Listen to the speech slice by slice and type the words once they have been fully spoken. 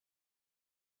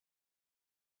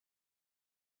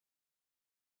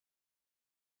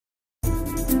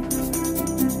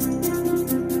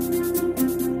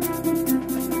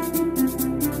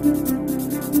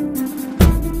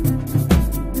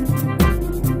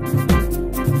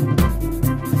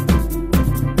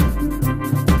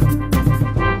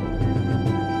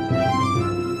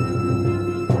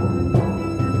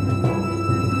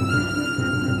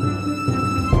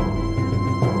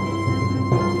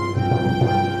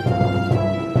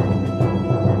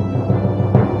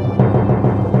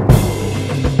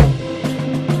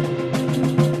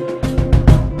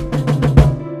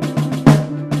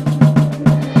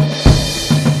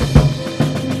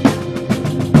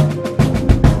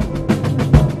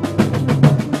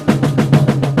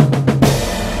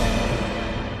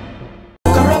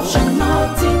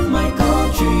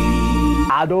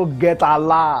don't get a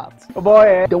lot.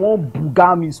 Boy, they won't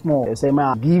booga me small. They say,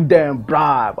 man, give them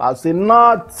bribe. I say,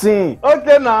 nothing.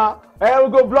 Okay, now, we'll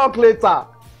go block later.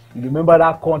 You remember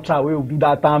that contract we will do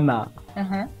that time now?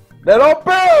 They don't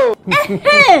pay.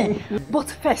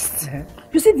 But first,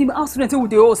 you see the house rent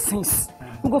with the old since.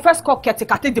 We go first call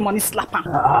caretaker, take the money, slap him.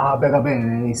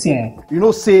 Beg, see, you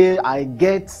know, say I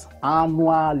get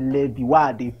annual levy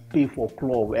why they pay for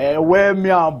club. Where me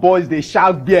and boys they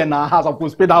shout beer in our house, I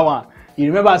supposed to pay that one. You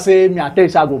remember say me and tell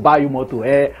you I go buy you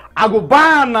motor. I go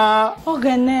buy now.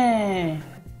 Okay,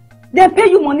 they pay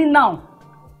you money now.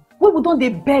 We don't they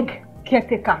beg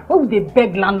caretaker? Why would they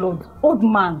beg landlord, old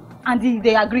man, and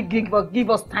they agree give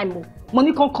us time?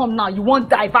 Money can't come now. You won't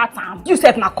divert time. You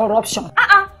said na corruption.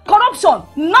 Corruption,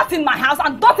 not in my house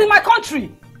and not in my country.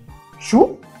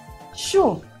 Sure?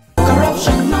 Sure.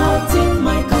 Corruption not in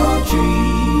my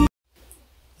country.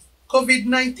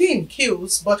 COVID-19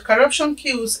 kills, but corruption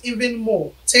kills even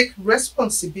more. Take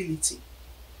responsibility.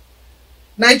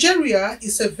 Nigeria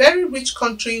is a very rich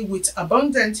country with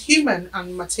abundant human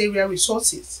and material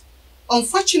resources.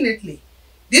 Unfortunately,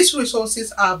 these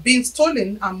resources are being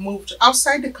stolen and moved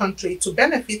outside the country to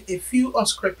benefit a few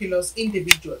unscrupulous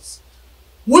individuals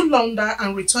who launder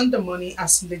and return the money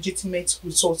as legitimate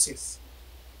resources.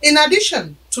 In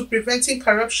addition to preventing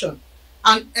corruption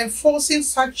and enforcing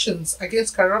sanctions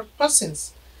against corrupt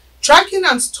persons, tracking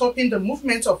and stopping the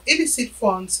movement of illicit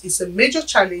funds is a major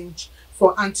challenge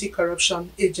for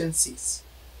anti-corruption agencies.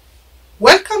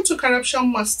 Welcome to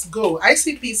Corruption Must Go,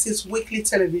 ICPC's weekly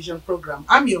television program.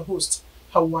 I'm your host,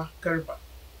 Hawa Garba.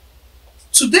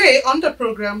 Today on the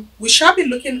program, we shall be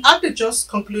looking at the just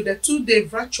concluded two-day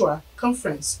virtual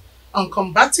conference on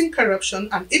combating corruption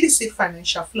and illicit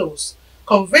financial flows,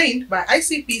 convened by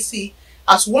ICPC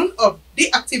as one of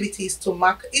the activities to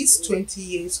mark its 20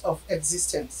 years of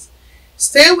existence.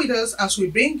 Stay with us as we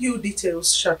bring you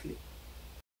details shortly.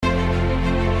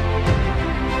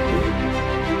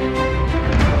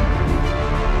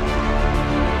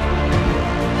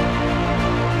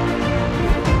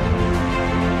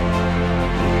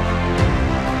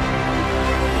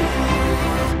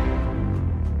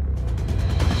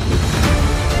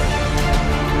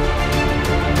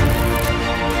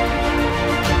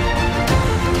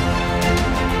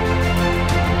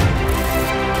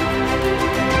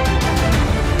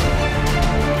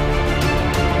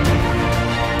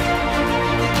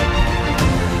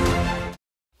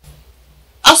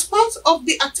 Of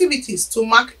the activities to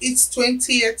mark its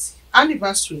 20th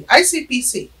anniversary,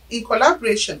 ICPC, in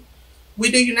collaboration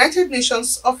with the United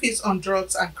Nations Office on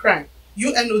Drugs and Crime,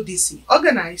 UNODC,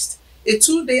 organized a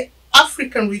two-day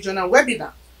African regional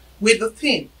webinar with the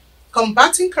theme,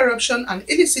 Combating Corruption and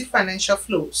Illicit Financial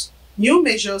Flows, New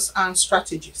Measures and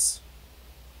Strategies.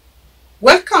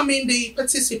 Welcoming the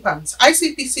participants,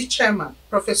 ICPC Chairman,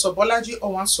 Professor Bolaji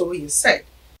Owansoye said,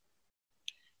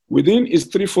 within its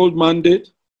threefold mandate,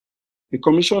 the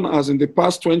Commission has in the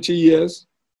past 20 years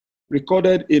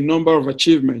recorded a number of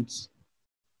achievements,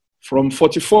 from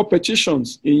 44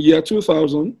 petitions in year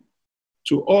 2000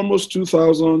 to almost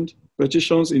 2,000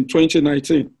 petitions in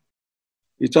 2019.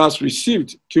 It has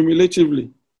received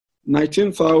cumulatively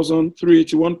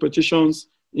 19,381 petitions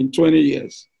in 20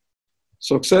 years,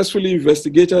 successfully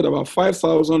investigated about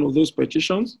 5,000 of those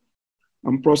petitions,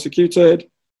 and prosecuted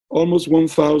almost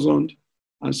 1,000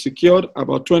 and secured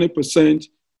about 20%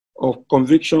 of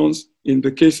convictions in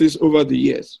the cases over the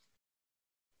years,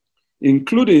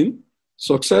 including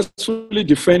successfully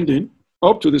defending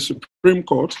up to the Supreme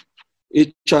Court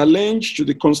a challenge to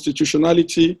the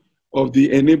constitutionality of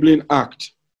the Enabling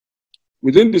Act.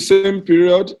 Within the same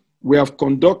period, we have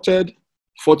conducted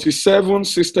 47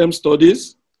 system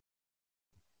studies,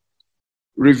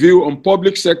 review on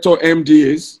public sector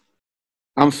MDAs,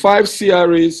 and 5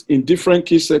 CRAs in different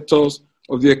key sectors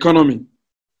of the economy,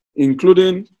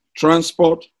 including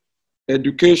transport,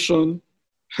 education,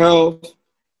 health,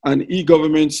 and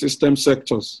e-government system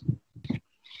sectors.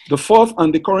 The fourth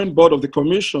and the current board of the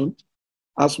Commission,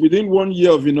 as within 1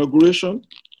 year of inauguration,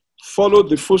 followed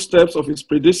the footsteps of its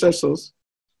predecessors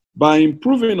by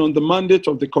improving on the mandate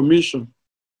of the Commission.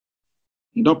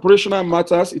 In operational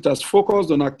matters, it has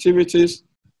focused on activities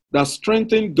that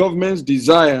strengthen government's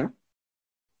desire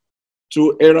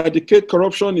to eradicate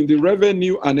corruption in the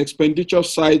revenue and expenditure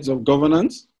sides of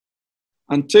governance,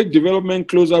 and take development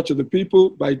closer to the people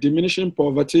by diminishing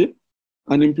poverty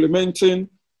and implementing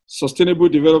sustainable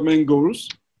development goals,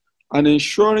 and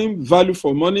ensuring value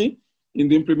for money in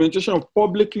the implementation of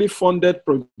publicly funded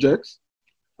projects,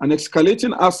 and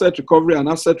escalating asset recovery and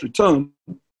asset return,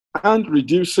 and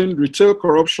reducing retail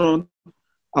corruption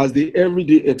as the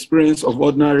everyday experience of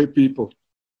ordinary people.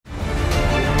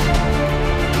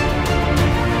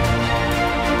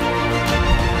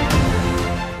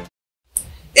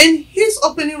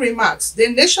 opening remarks, the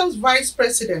nation's Vice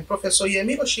President, Professor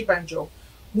Yemi Osinbajo,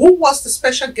 who was the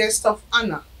special guest of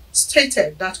honor,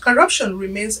 stated that corruption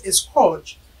remains a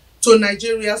scourge to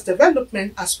Nigeria's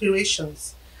development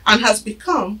aspirations and has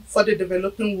become, for the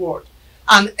developing world,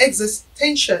 an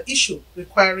existential issue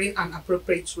requiring an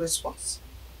appropriate response.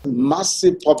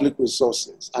 Massive public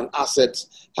resources and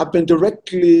assets have been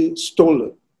directly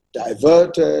stolen,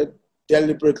 diverted,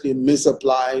 deliberately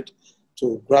misapplied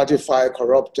to gratify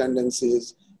corrupt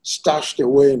tendencies, stashed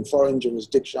away in foreign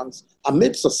jurisdictions, and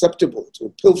made susceptible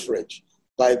to pilferage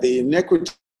by the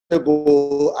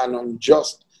inequitable and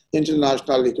unjust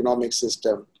international economic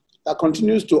system that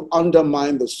continues to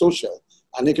undermine the social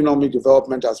and economic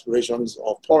development aspirations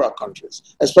of poorer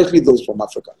countries, especially those from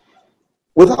Africa.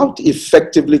 Without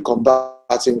effectively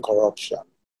combating corruption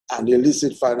and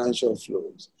illicit financial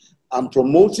flows and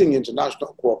promoting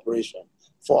international cooperation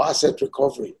for asset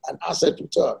recovery and asset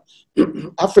return,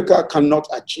 Africa cannot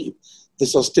achieve the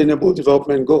Sustainable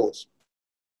Development Goals.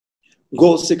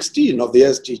 Goal 16 of the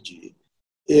SDG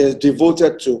is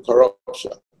devoted to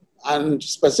corruption, and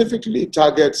specifically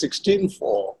target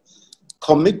 16.4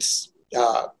 commits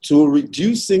to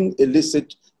reducing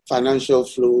illicit financial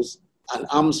flows and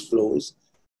arms flows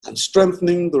and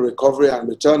strengthening the recovery and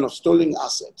return of stolen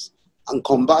assets and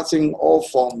combating all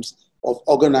forms of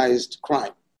organized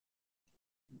crime.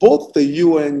 Both the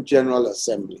UN General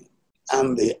Assembly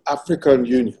and the African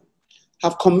Union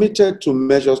have committed to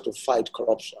measures to fight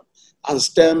corruption and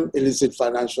stem illicit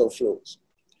financial flows.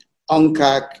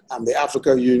 UNCAC and the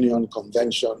African Union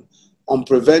Convention on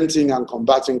Preventing and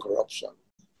Combating Corruption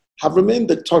have remained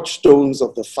the touchstones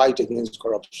of the fight against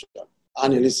corruption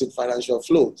and illicit financial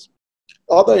flows.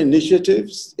 Other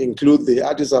initiatives include the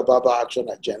Addis Ababa Action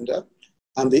Agenda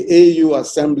and the AU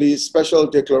Assembly's Special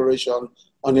Declaration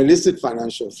on Illicit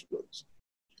Financial Flows.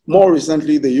 More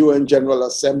recently, the UN General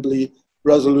Assembly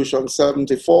Resolution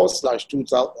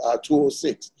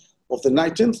 74/206 of the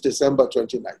 19th December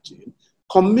 2019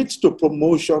 commits to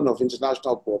promotion of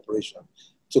international cooperation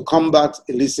to combat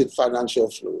illicit financial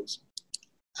flows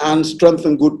and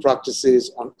strengthen good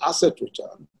practices on asset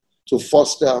return to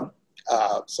foster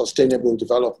sustainable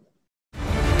development.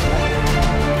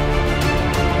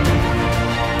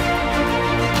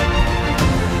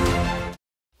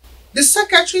 The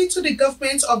Secretary to the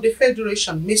Government of the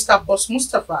Federation, Mr. Boss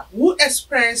Mustapha, who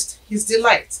expressed his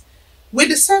delight with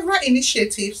the several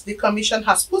initiatives the Commission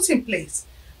has put in place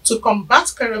to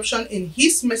combat corruption, in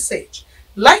his message,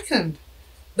 likened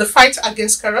the fight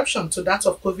against corruption to that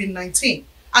of COVID-19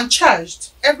 and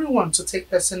charged everyone to take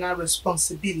personal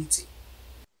responsibility.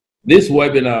 This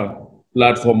webinar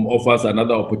platform offers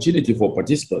another opportunity for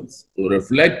participants to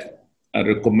reflect and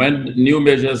recommend new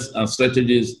measures and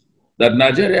strategies that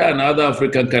Nigeria and other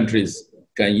African countries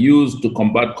can use to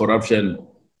combat corruption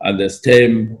and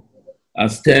stem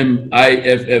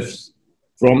IFFs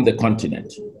from the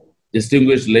continent.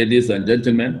 Distinguished ladies and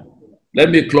gentlemen, let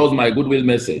me close my goodwill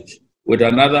message with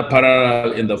another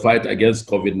parallel in the fight against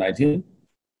COVID-19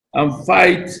 and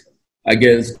fight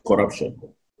against corruption.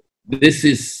 This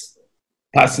is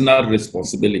personal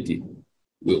responsibility.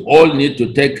 We all need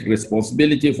to take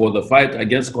responsibility for the fight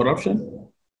against corruption,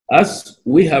 as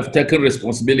we have taken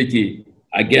responsibility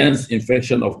against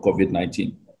infection of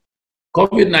COVID-19.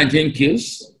 COVID-19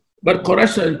 kills, but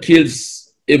corruption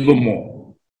kills even more.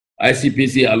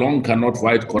 ICPC alone cannot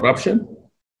fight corruption.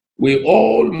 We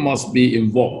all must be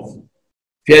involved.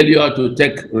 Failure to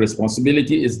take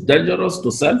responsibility is dangerous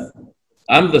to self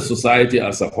and the society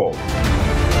as a whole.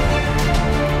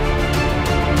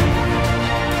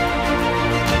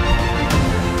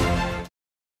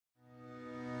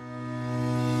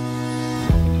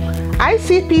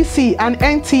 ICPC and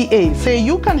NTA say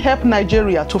you can help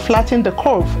Nigeria to flatten the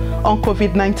curve on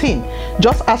COVID-19,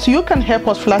 just as you can help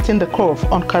us flatten the curve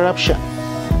on corruption.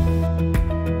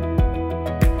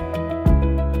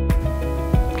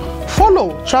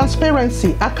 Follow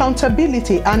transparency,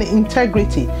 accountability, and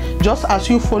integrity, just as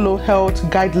you follow health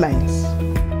guidelines.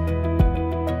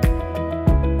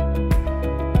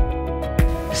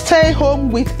 Stay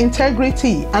home with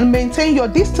integrity and maintain your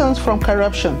distance from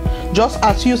corruption, just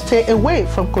as you stay away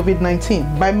from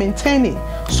COVID-19 by maintaining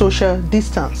social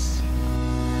distance.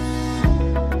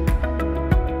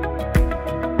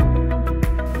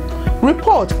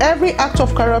 Report every act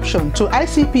of corruption to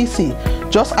ICPC,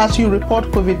 just as you report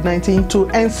COVID-19 to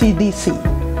NCDC.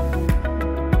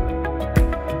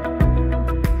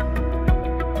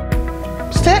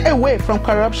 Stay away from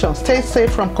corruption, stay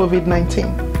safe from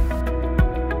COVID-19.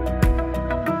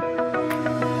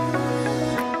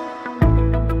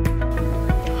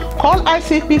 Call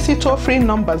ICPC toll-free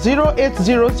number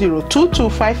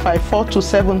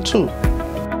 0800-2255-4272.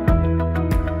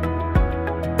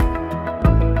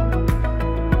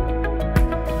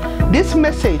 This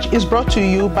message is brought to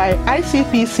you by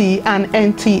ICPC and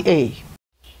NTA.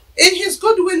 In his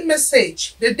goodwill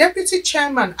message, the Deputy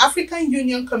Chairman, African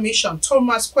Union Commission,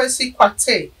 Thomas Kwesi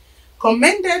Kwate,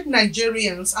 commended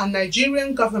Nigerians and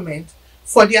Nigerian government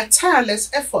for their tireless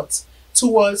efforts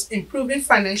towards improving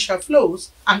financial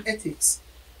flows and ethics,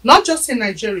 not just in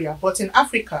Nigeria, but in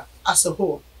Africa as a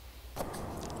whole.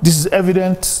 This is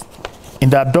evident in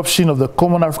the adoption of the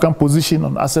Common African Position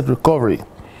on Asset Recovery,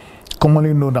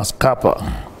 commonly known as CAPA,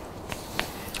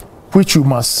 which you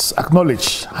must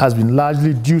acknowledge has been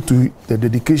largely due to the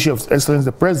dedication of His Excellency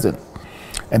the President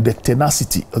and the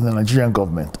tenacity of the Nigerian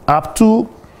government. Up to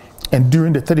and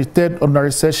during the 33rd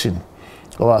ordinary session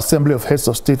of our Assembly of Heads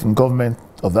of State and Government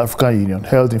of the African Union,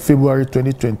 held in February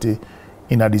 2020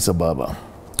 in Addis Ababa,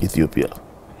 Ethiopia.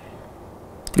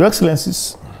 Your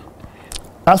Excellencies,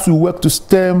 as we work to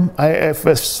stem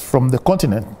IFFS from the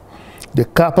continent, the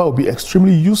CAPA will be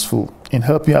extremely useful in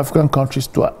helping African countries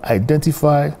to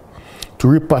identify, to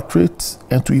repatriate,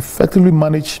 and to effectively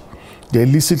manage the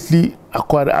illicitly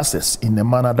acquired assets in a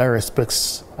manner that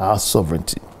respects our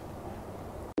sovereignty.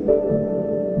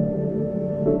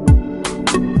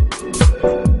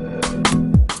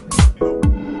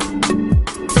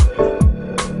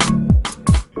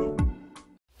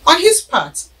 On his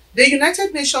part, the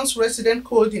United Nations Resident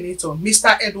Coordinator,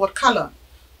 Mr. Edward Callan,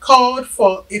 called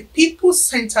for a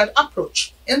people-centered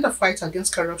approach in the fight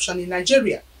against corruption in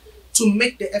Nigeria to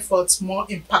make the efforts more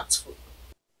impactful.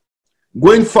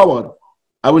 Going forward,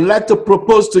 I would like to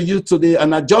propose to you today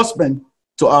an adjustment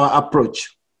to our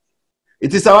approach.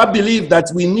 It is our belief that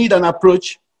we need an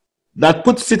approach that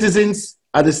puts citizens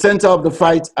at the center of the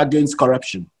fight against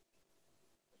corruption.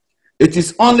 It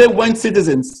is only when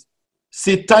citizens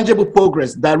see tangible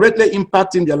progress directly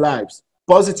impacting their lives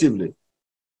positively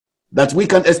that we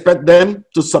can expect them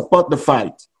to support the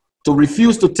fight, to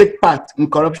refuse to take part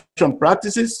in corruption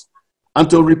practices, and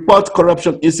to report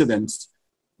corruption incidents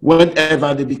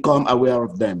whenever they become aware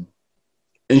of them.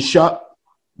 In short,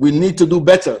 we need to do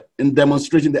better in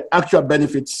demonstrating the actual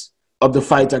benefits of the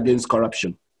fight against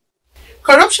corruption.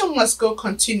 Corruption Must Go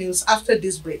continues after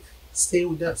this break. Stay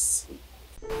with us.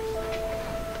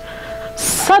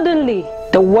 Suddenly,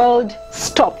 the world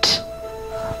stopped.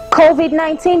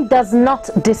 COVID-19 does not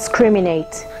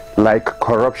discriminate. Like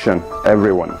corruption,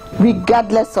 everyone,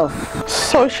 Regardless of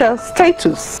social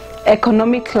status,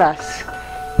 Economic class,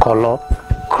 color,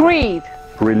 creed,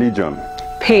 religion.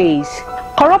 pays.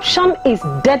 Corruption is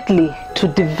deadly to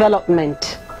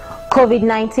development.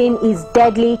 COVID-19 is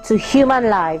deadly to human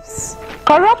lives.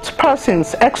 corrupt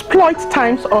persons exploit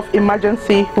times of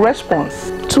emergency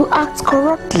response to act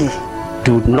corruptly.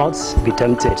 Do not be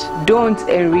tempted. Don't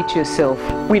enrich yourself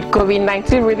with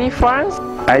COVID-19 relief funds.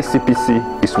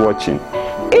 ICPC is watching.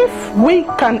 If we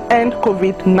can end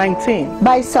COVID-19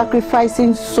 by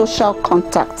sacrificing social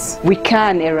contacts, we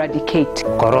can eradicate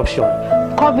corruption.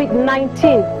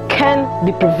 COVID-19 can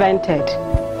be prevented.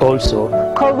 Also,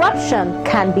 corruption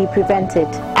can be prevented.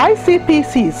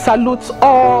 ICPC salutes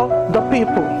all the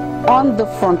people on the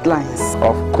front lines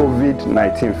of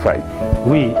COVID-19 fight.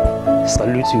 We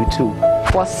salute you too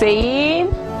for saying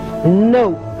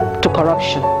no to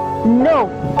corruption. No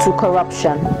to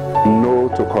corruption. No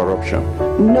to corruption.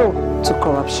 No to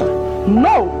corruption.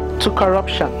 No to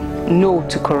corruption. No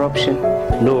to corruption.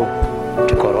 No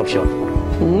to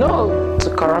corruption. No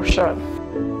to corruption.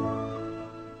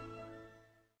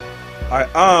 I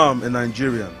am a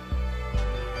Nigerian,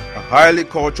 a highly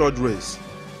cultured race.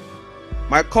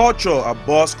 My culture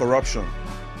abhors corruption,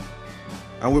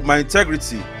 and with my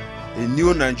integrity, a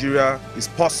new Nigeria is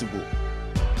possible.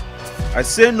 I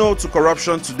say no to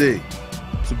corruption today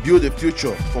to build a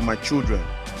future for my children.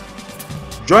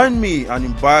 Join me and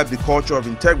imbibe the culture of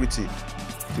integrity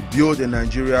to build a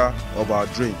Nigeria of our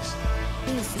dreams.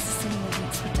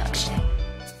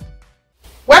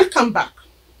 Welcome back.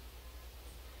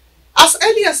 As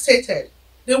earlier stated,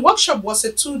 the workshop was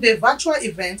a 2-day virtual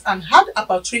event and had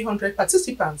about 300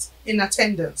 participants in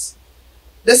attendance.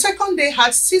 The second day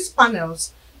had 6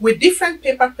 panels with different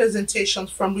paper presentations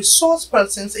from resource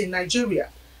persons in Nigeria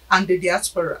and the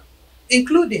diaspora,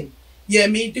 including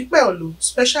Yemi Dikpeolu,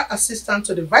 Special Assistant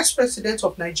to the Vice President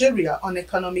of Nigeria on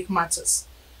Economic Matters,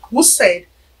 who said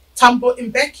Tambo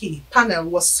Mbeki panel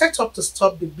was set up to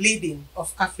stop the bleeding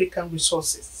of African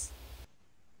resources.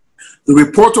 The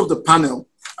report of the panel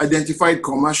identified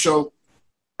commercial,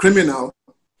 criminal,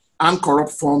 and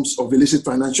corrupt forms of illicit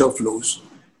financial flows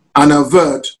and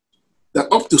averred that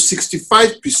up to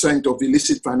 65% of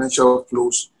illicit financial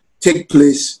flows take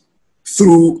place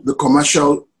through the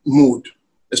commercial mode,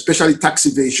 especially tax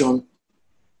evasion,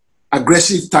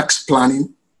 aggressive tax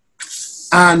planning,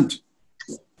 and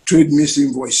trade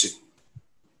misinvoicing.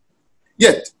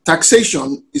 Yet,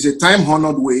 taxation is a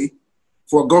time-honored way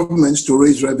for governments to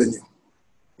raise revenue.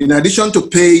 In addition to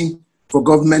paying for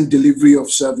government delivery of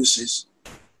services,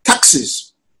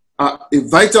 taxes are a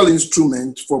vital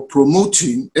instrument for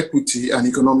promoting equity and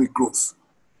economic growth.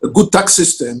 A good tax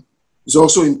system is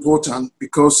also important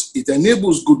because it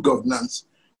enables good governance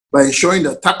by ensuring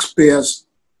that taxpayers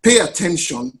pay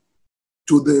attention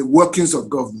to the workings of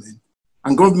government,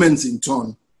 and governments in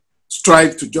turn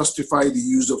strive to justify the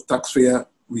use of taxpayer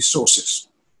resources.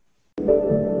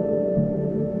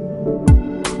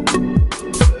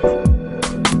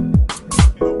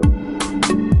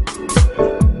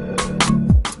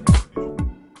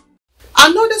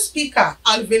 Another speaker,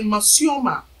 Alvin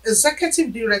Masioma,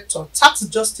 Executive Director, Tax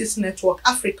Justice Network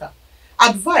Africa,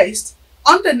 advised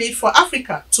on the need for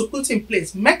Africa to put in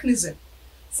place mechanism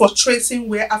for tracing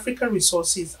where African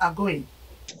resources are going.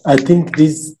 I think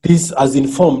this has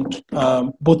informed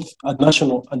both at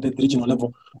national and at the regional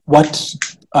level what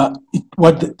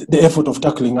the effort of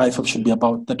tackling IFFS should be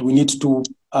about. That we need to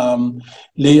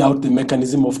lay out the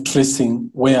mechanism of tracing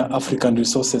where African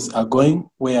resources are going,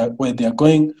 where they are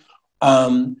going.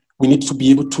 We need to be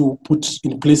able to put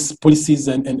in place policies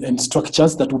and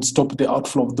structures that would stop the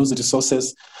outflow of those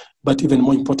resources. But even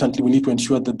more importantly, we need to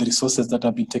ensure that the resources that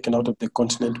have been taken out of the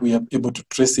continent, we are able to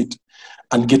trace it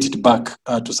and get it back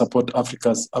to support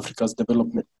Africa's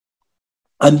development.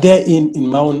 And therein, in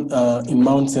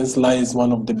Mount Sense lies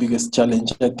one of the biggest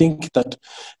challenges. I think that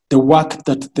the work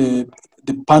that the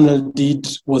panel did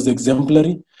was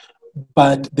exemplary,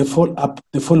 but the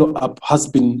follow-up has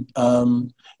been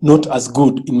not as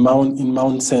good in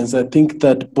Mount Sense. I think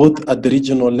that both at the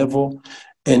regional level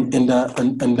and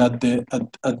at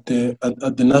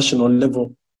the national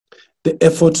level, the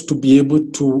effort to be able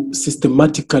to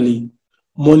systematically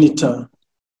monitor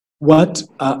what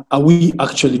are we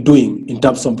actually doing in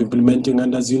terms of implementing.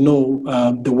 And as you know,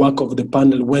 the work of the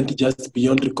panel went just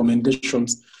beyond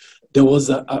recommendations. There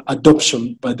was an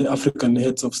adoption by the African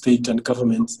heads of state and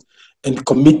governments and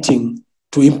committing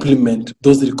to implement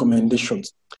those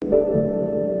recommendations.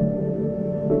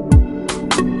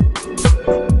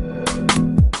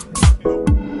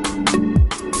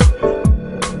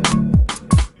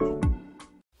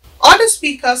 Other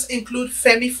speakers include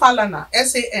Femi Falana,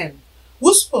 SAN,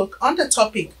 who spoke on the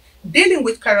topic dealing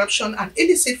with corruption and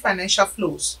illicit financial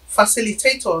flows,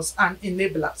 facilitators and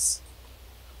enablers.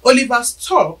 Oliver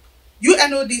Storp,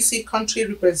 UNODC country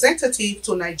representative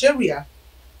to Nigeria,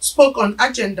 spoke on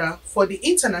agenda for the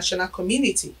international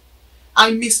community,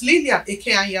 and Ms. Lilian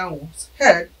Ekeanyanwu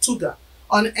heard Tuga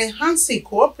on enhancing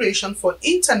cooperation for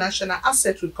international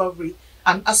asset recovery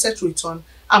and asset return,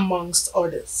 amongst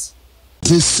others.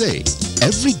 They say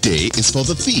every day is for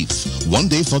the thief, one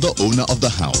day for the owner of the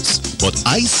house. But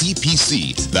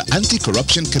ICPC, the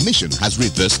Anti-Corruption Commission, has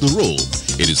reversed the role.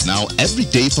 It is now every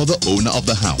day for the owner of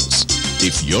the house.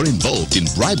 If you're involved in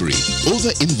bribery,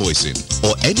 over-invoicing,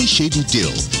 or any shady deal,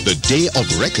 the day of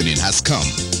reckoning has come.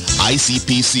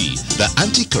 ICPC, the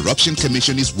Anti-Corruption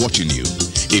Commission, is watching you.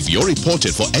 If you're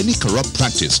reported for any corrupt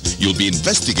practice, you'll be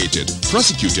investigated,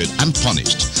 prosecuted, and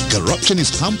punished. Corruption is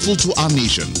harmful to our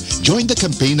nation. Join the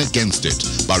campaign against it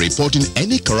by reporting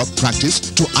any corrupt practice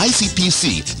to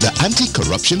ICPC, the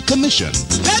Anti-Corruption Commission.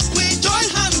 Let we join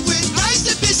hands with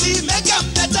ICPC, make them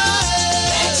better.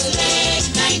 Let's make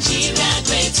Nigeria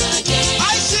great again.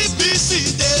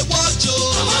 ICPC, they watch you.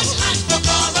 Hand for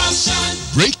corruption.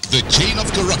 Break the chain of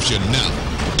corruption now.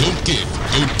 Don't give,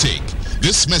 don't take.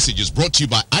 This message is brought to you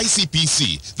by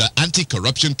ICPC, the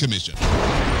Anti-Corruption Commission.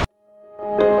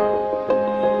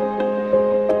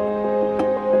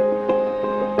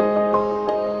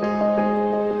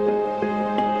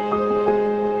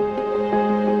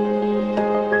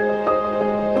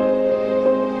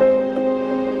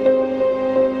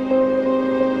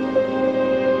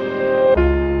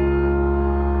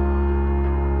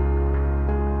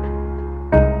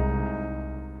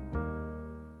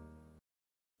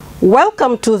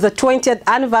 Welcome to the 20th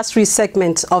anniversary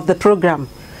segment of the program.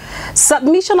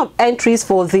 Submission of entries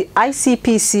for the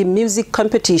ICPC music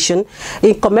competition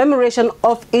in commemoration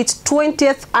of its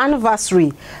 20th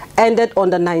anniversary ended on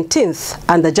the 19th,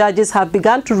 and the judges have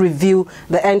begun to review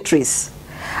the entries.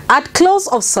 At close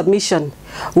of submission,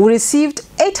 we received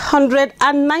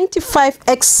 895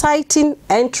 exciting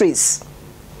entries.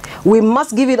 We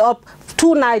must give it up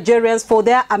to Nigerians for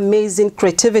their amazing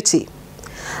creativity.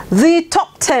 The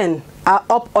top 10 are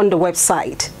up on the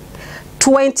website,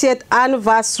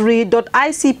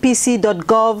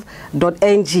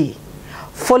 20thanniversary.icpc.gov.ng.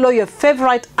 Follow your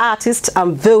favorite artist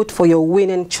and vote for your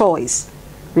winning choice.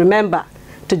 Remember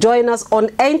to join us on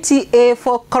NTA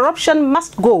for Corruption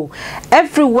Must Go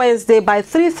every Wednesday by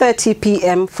 3:30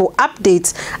 p.m. for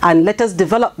updates and latest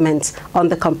developments on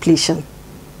the completion.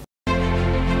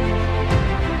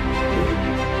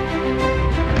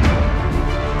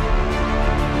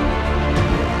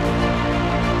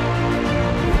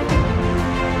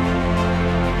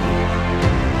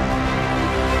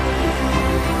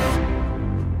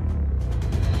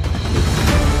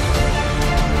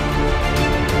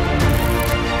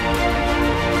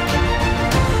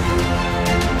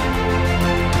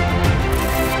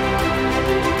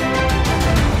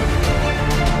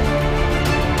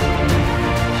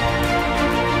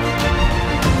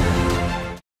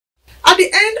 At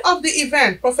the end of the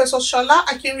event, Professor Shola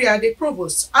Akinriade,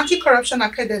 Provost, Anti-Corruption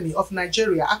Academy of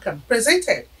Nigeria, ACAN,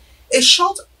 presented a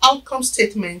short outcome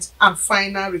statement and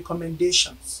final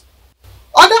recommendations.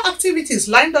 Other activities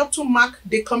lined up to mark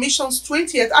the Commission's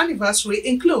 20th anniversary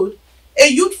include a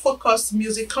youth-focused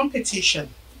music competition,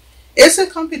 essay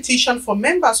competition for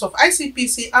members of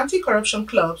ICPC anti-corruption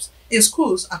clubs in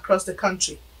schools across the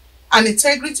country, and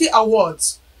integrity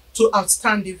awards to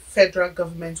outstanding federal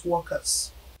government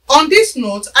workers. On this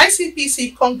note,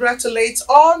 ICPC congratulates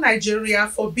all Nigeria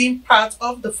for being part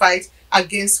of the fight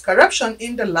against corruption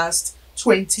in the last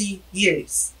 20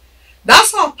 years.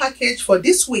 That's our package for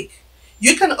this week.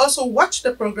 You can also watch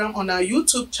the program on our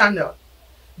YouTube channel,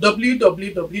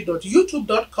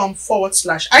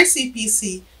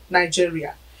 www.youtube.com/ICPC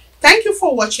Nigeria. Thank you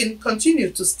for watching. Continue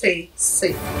to stay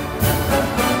safe.